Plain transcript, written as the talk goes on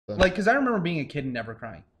Like, because I remember being a kid and never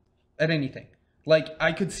crying at anything. Like,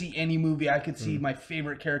 I could see any movie. I could see my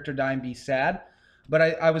favorite character die and be sad. But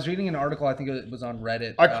I was reading an article, I think it was on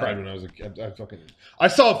Reddit. I cried when I was a kid. I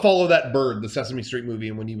saw Follow That Bird, the Sesame Street movie,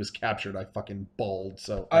 and when he was captured, I fucking bawled.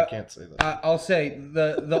 So I can't say that. I'll say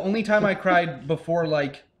the only time I cried before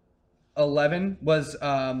like 11 was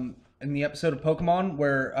in the episode of Pokemon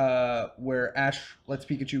where Ash lets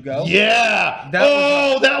Pikachu go. Yeah.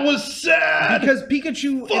 That was sad. Because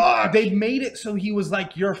Pikachu, they made it so he was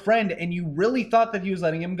like your friend, and you really thought that he was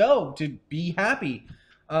letting him go to be happy.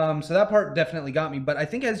 So that part definitely got me. But I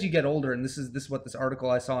think as you get older, and this is what this article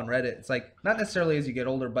I saw on Reddit, it's like not necessarily as you get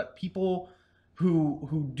older, but people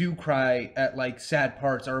who do cry at like sad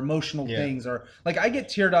parts or emotional things, or like I get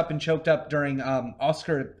teared up and choked up during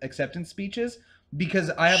Oscar acceptance speeches because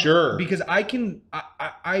I feel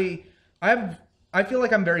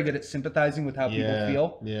like I'm very good at sympathizing with how people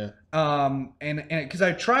feel. Yeah. And because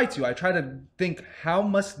I try to think, how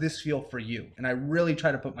must this feel for you? And I really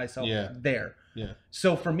try to put myself there. Yeah.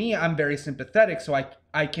 So for me, I'm very sympathetic, so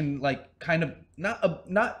I can like kind of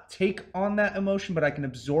not take on that emotion, but I can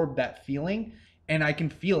absorb that feeling and I can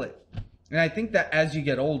feel it. And I think that as you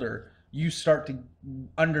get older, you start to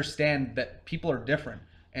understand that people are different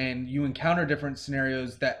and you encounter different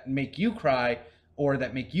scenarios that make you cry or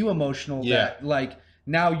that make you emotional. That like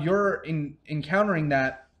now you're encountering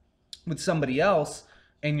that with somebody else,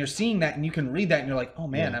 and you're seeing that, and you can read that, and you're like, oh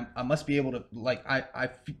man, I must be able to like I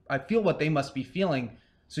feel what they must be feeling.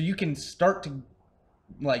 So you can start to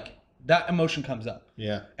like that emotion comes up.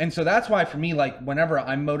 Yeah. And so that's why for me, like whenever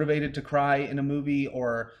I'm motivated to cry in a movie,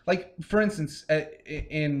 or like for instance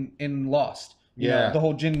in Lost, you know, the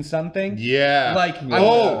whole Jin and Sun thing. Yeah. Like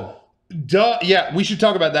duh. Yeah, we should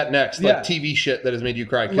talk about that next. Like TV shit that has made you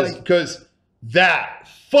cry. Because that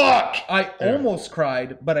fuck. I almost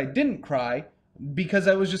cried, but I didn't cry because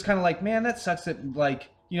I was just kind of like, man, that sucks that like,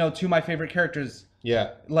 you know, two of my favorite characters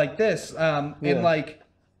like this. And like,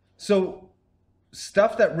 so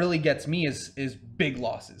stuff that really gets me is big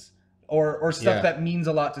losses or stuff that means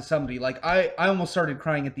a lot to somebody. Like I almost started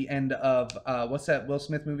crying at the end of what's that Will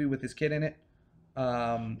Smith movie with his kid in it?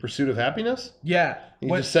 Pursuit of Happiness? Yeah. You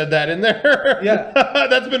just said that in there? Yeah.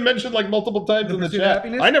 That's been mentioned like multiple times in the chat.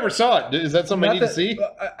 I never saw it. Is that something I need to see?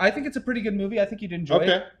 I think it's a pretty good movie. I think you'd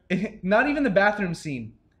enjoy it. Not even the bathroom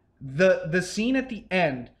scene. The scene at the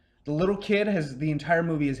end, the little kid the entire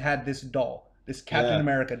movie has had this doll, this Captain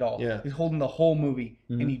America doll. Yeah. He's holding the whole movie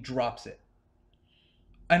and he drops it.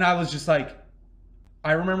 And I was just like,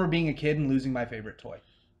 I remember being a kid and losing my favorite toy.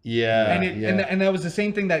 Yeah, and that was the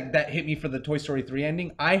same thing that hit me for the Toy Story 3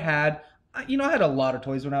 ending. I had a lot of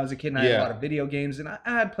toys when I was a kid, and I had a lot of video games, and I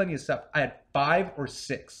had plenty of stuff. I had 5 or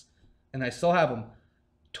 6, and I still have them,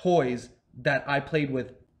 toys that I played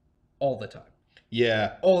with all the time.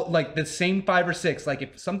 Yeah. Like the same 5 or 6. Like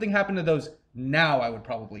if something happened to those now, I would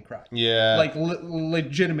probably cry. Yeah. Like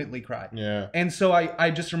legitimately cry. Yeah. And so I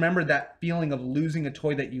just remember that feeling of losing a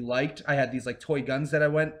toy that you liked. I had these like toy guns that I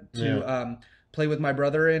went to play with my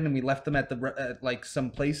brother in, and we left them at like some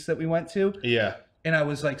place that we went to. Yeah. And I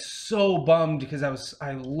was like so bummed because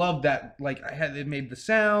I loved that. Like it made the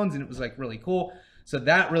sounds and it was like really cool. So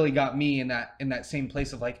that really got me in that same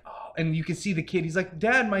place of like, oh, and you can see the kid, he's like,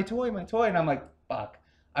 Dad, my toy. And I'm like, fuck,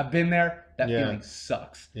 I've been there. That feeling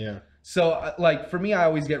sucks. Yeah. So like for me, I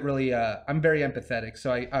always get really, I'm very empathetic.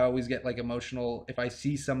 So I always get like emotional if I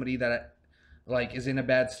see somebody that like is in a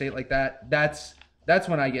bad state like that. That's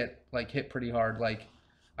when I get like hit pretty hard. Like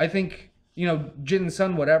I think, you know, Jin and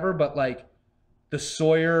Sun, whatever, but like the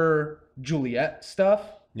Sawyer Juliet stuff,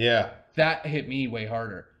 that hit me way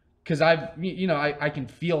harder because I can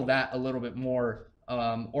feel that a little bit more.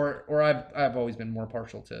 Or I've always been more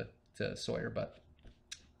partial to Sawyer, but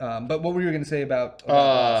what were you going to say about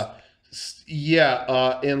Lost?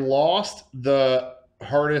 In Lost, the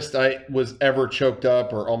hardest I was ever choked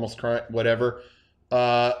up or almost crying, whatever.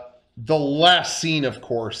 The last scene, of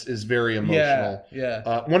course, is very emotional.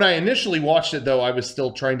 Yeah. When I initially watched it, though, I was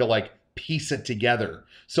still trying to like piece it together.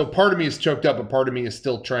 So part of me is choked up, but part of me is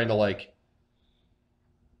still trying to like.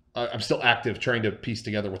 I'm still active, trying to piece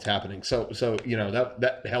together what's happening. So you know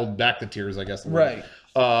that held back the tears, I guess. Right.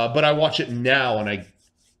 But I watch it now and I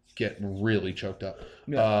get really choked up.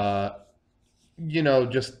 Yeah. You know,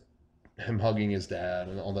 just him hugging his dad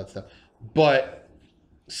and all that stuff. But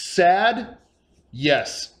sad.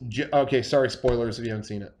 Yes. Okay, sorry, spoilers if you haven't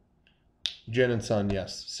seen it. Jin and Sun,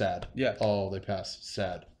 yes. Sad. Yeah. Oh, they pass.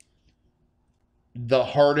 Sad. The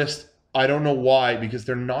hardest, I don't know why, because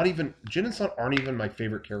they're not even, Jin and Sun aren't even my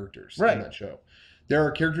favorite characters in that show. There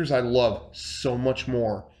are characters I love so much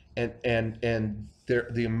more, and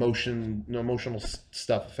the emotional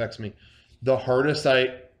stuff affects me. The hardest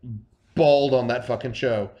I bawled on that fucking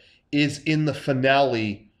show is in the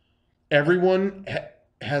finale. Everyone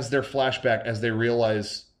has their flashback as they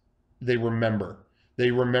realize they remember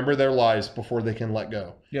their lives before they can let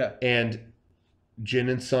go. Yeah. And Jin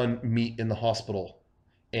and Sun meet in the hospital,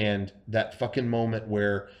 and that fucking moment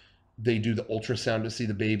where they do the ultrasound to see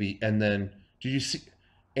the baby, and then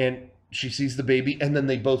and she sees the baby, and then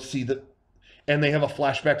they both see and they have a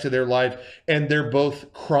flashback to their life, and they're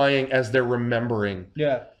both crying as they're remembering.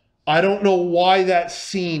 Yeah. I don't know why that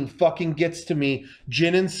scene fucking gets to me.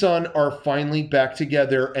 Jin and Sun are finally back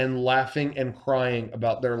together and laughing and crying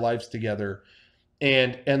about their lives together.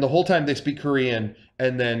 And the whole time they speak Korean,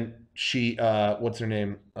 and then she, what's her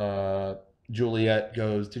name? Juliet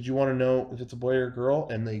goes, "Did you want to know if it's a boy or a girl?"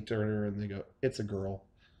 And they turn her and they go, "It's a girl."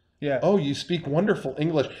 Yeah. "Oh, you speak wonderful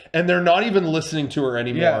English." And they're not even listening to her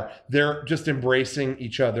anymore. Yeah. They're just embracing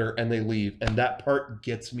each other, and they leave. And that part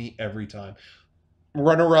gets me every time.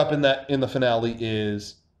 Runner up in the finale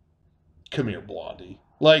is "Come Here, Blondie."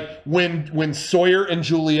 Like when Sawyer and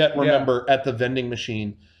Juliet remember at the vending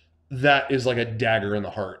machine, that is like a dagger in the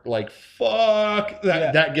heart. Like, fuck,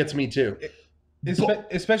 that gets me too.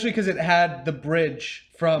 Especially because it had the bridge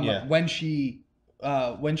from when she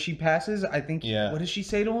passes. I think. What does she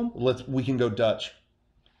say to him? We can go Dutch,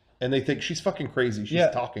 and they think she's fucking crazy. She's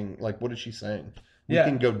talking like, what is she saying? We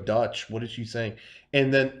can go Dutch. What is she saying?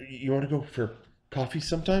 And then, you want to go for coffee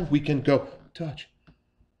sometime? We can go Dutch.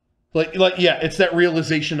 Like it's that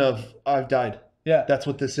realization of, I've died. Yeah, that's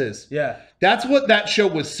what this is. Yeah, that's what that show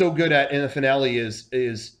was so good at in the finale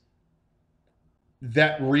is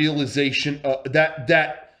that realization of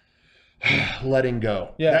that letting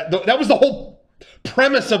go. Yeah, that was the whole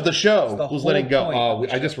premise of the show, was letting go.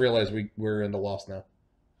 I just realized we're in the Lost now.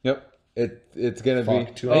 Yep. It's gonna be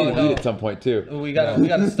at some point too. We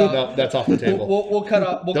gotta stop. No, that's off the table. We'll cut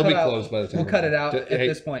up. They'll be closed by the time. We'll cut it out at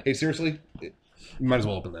this point. Hey, seriously, you might as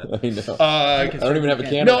well open that. I know. I don't even have a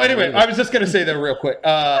camera. No, anyway, I was just gonna say that real quick.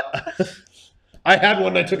 I had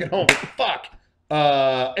one and I took it home. Fuck.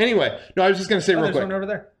 Anyway, no, I was just gonna say real quick. There's one over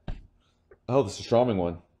there. Oh, this is a Stroming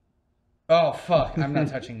one. Oh fuck! I'm not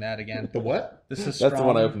touching that again. The what? That's the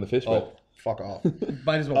one I opened the fish with. Fuck off.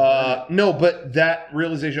 Might as well. No, but that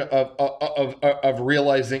realization of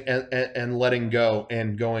realizing and letting go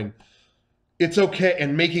and going, it's okay,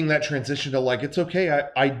 and making that transition to like, it's okay.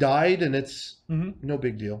 I died, and it's no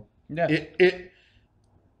big deal. Yeah.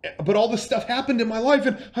 But all this stuff happened in my life,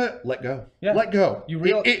 and let go. Yeah. Let go.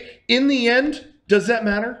 You in the end, does that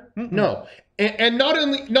matter? Mm-mm. No. And not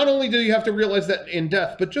only do you have to realize that in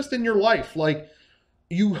death, but just in your life, like,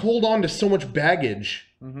 you hold on to so much baggage.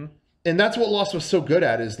 Mm-hmm. And that's what Lost was so good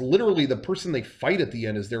at, is literally the person they fight at the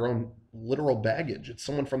end is their own literal baggage. It's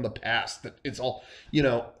someone from the past. That it's all,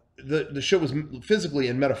 the show was physically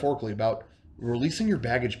and metaphorically about releasing your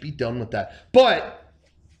baggage. Be done with that. But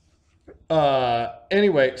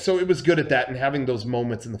anyway, so it was good at that, and having those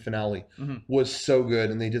moments in the finale was so good,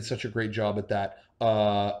 and they did such a great job at that.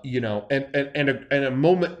 And a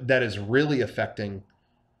moment that is really affecting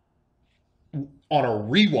on a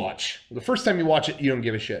rewatch. The first time you watch it, you don't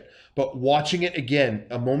give a shit. But watching it again,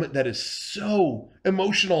 a moment that is so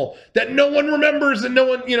emotional that no one remembers and no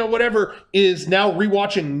one, whatever, is now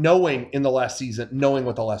rewatching, knowing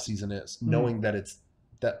what the last season is, knowing that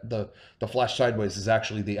the Flash Sideways is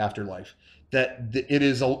actually the afterlife. That it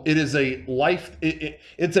is a life.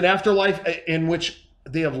 It's an afterlife in which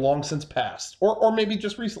they have long since passed, or maybe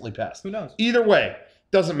just recently passed. Who knows? Either way,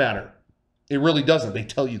 doesn't matter. It really doesn't. They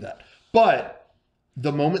tell you that. But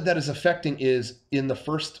the moment that is affecting is in the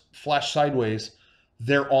first Flash Sideways.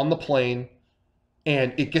 They're on the plane,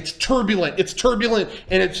 and it gets turbulent. It's turbulent,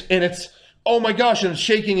 and it's oh my gosh, and it's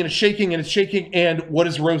shaking, and it's shaking, and it's shaking. And what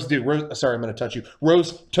does Rose do? Sorry, I'm going to touch you.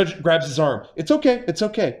 Rose grabs his arm. It's okay. It's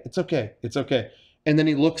okay. It's okay. It's okay. And then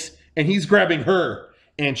he looks, and he's grabbing her,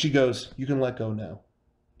 and she goes, "You can let go now."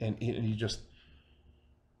 And he does.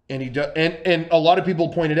 And a lot of people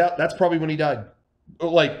pointed out that's probably when he died.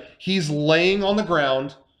 Like, he's laying on the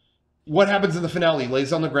ground. What happens in the finale? He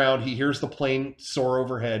lays on the ground. He hears the plane soar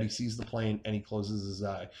overhead. He sees the plane, and he closes his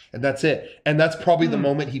eye. And that's it. And that's probably the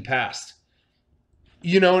moment he passed.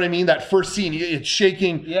 You know what I mean? That first scene, it's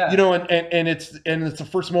shaking. Yeah. And it's the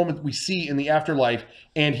first moment we see in the afterlife.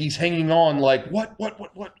 And he's hanging on like, what?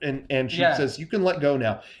 And she says, "You can let go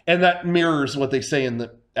now." And that mirrors what they say in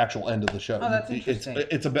the actual end of the show. Oh, that's interesting.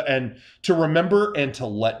 And to remember and to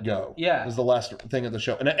let go. Yeah. Is the last thing of the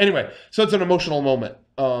show. And anyway, so it's an emotional moment.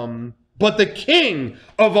 But the king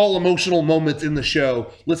of all emotional moments in the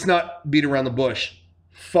show, let's not beat around the bush.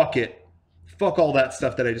 Fuck it. fuck all that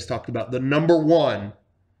stuff that I just talked about. The number one,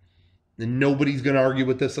 and nobody's going to argue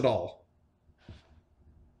with this at all,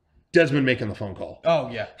 Desmond making the phone call. Oh,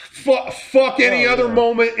 yeah. Fuck any other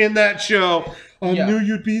moment in that show. I knew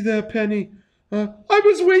you'd be there, Penny. I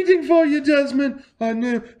was waiting for you, Desmond. I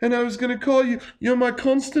knew, and I was going to call you. You're my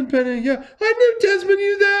constant, Penny. Yeah, I knew, Desmond,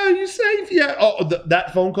 you there. You safe? Yeah. Oh,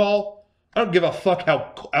 that phone call, I don't give a fuck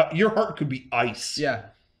how your heart could be ice. Yeah.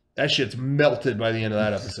 That shit's melted by the end of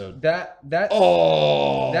that episode. That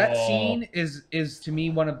scene is to me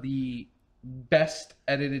one of the best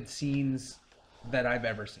edited scenes that I've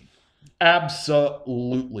ever seen.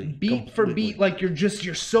 Absolutely. Beat for beat, like you're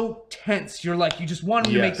so tense. You're like, you just want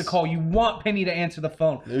him to make the call. You want Penny to answer the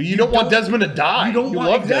phone. You don't want Desmond to die. You don't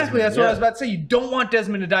want exactly. Desmond. That's what I was about to say. You don't want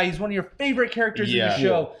Desmond to die. He's one of your favorite characters in the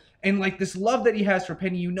show. And like this love that he has for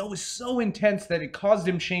Penny, is so intense that it caused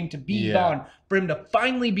him shame to be gone. For him to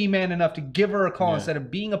finally be man enough to give her a call instead of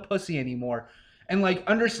being a pussy anymore. And like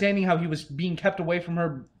understanding how he was being kept away from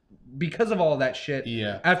her because of all of that shit.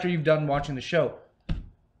 Yeah. After you've done watching the show.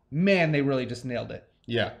 Man, they really just nailed it.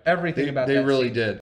 Yeah. Everything about that. They really did.